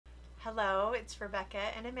Hello, it's Rebecca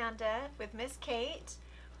and Amanda with Miss Kate.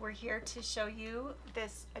 We're here to show you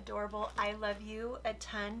this adorable I Love You a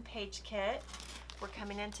Ton page kit. We're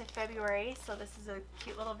coming into February, so this is a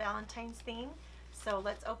cute little Valentine's theme. So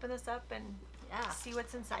let's open this up and see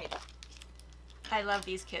what's inside. I love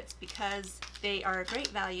these kits because they are a great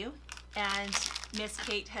value, and Miss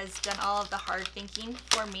Kate has done all of the hard thinking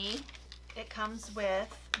for me. It comes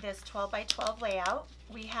with this 12 by 12 layout.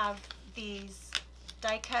 We have these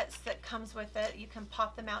die cuts that comes with it. You can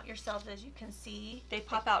pop them out yourself, as you can see. They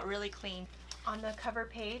pop out really clean. On the cover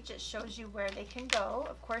page, it shows you where they can go.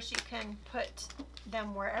 Of course, you can put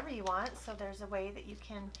them wherever you want, so there's a way that you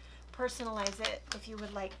can personalize it if you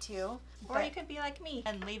would like to. Or you could be like me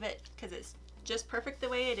and leave it because it's just perfect the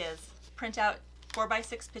way it is. Print out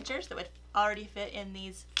 4x6 pictures that would already fit in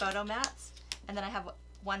these photo mats, and then I have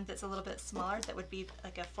one that's a little bit smaller that would be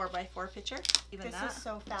like a 4x4 picture. This is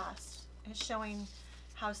so fast. It's showing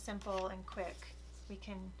how simple and quick we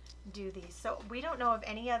can do these. So we don't know of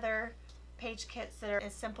any other page kits that are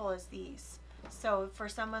as simple as these. So for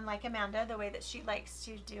someone like Amanda, the way that she likes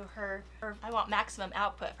to do her I want maximum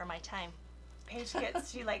output for my time. Page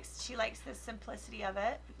kits, she likes the simplicity of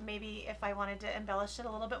it. Maybe if I wanted to embellish it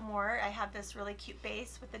a little bit more, I have this really cute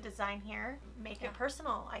base with the design here. Make it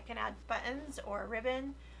personal. I can add buttons or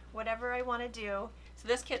ribbon, whatever I want to do. So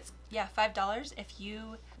this kit's $5 if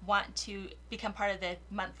you want to become part of the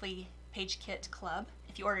monthly page kit club.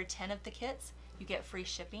 If you order 10 of the kits, you get free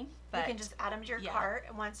shipping. But you can just add them to your cart,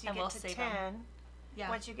 and once you get to 10,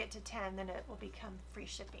 once you get to 10, then it will become free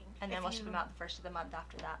shipping. And then we'll ship them out the first of the month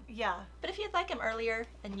after that. Yeah. But if you'd like them earlier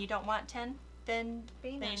and you don't want 10, then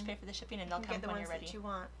you just pay for the shipping and they'll come when you're ready. That you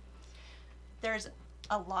want. There's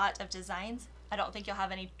a lot of designs. I don't think you'll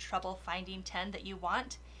have any trouble finding 10 that you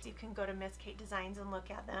want. You can go to Miss Kate Designs and look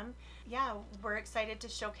at them. Yeah, we're excited to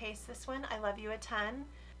showcase this one. I love you a ton.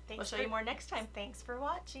 We'll show you more next time. Thanks for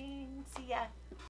watching. See ya.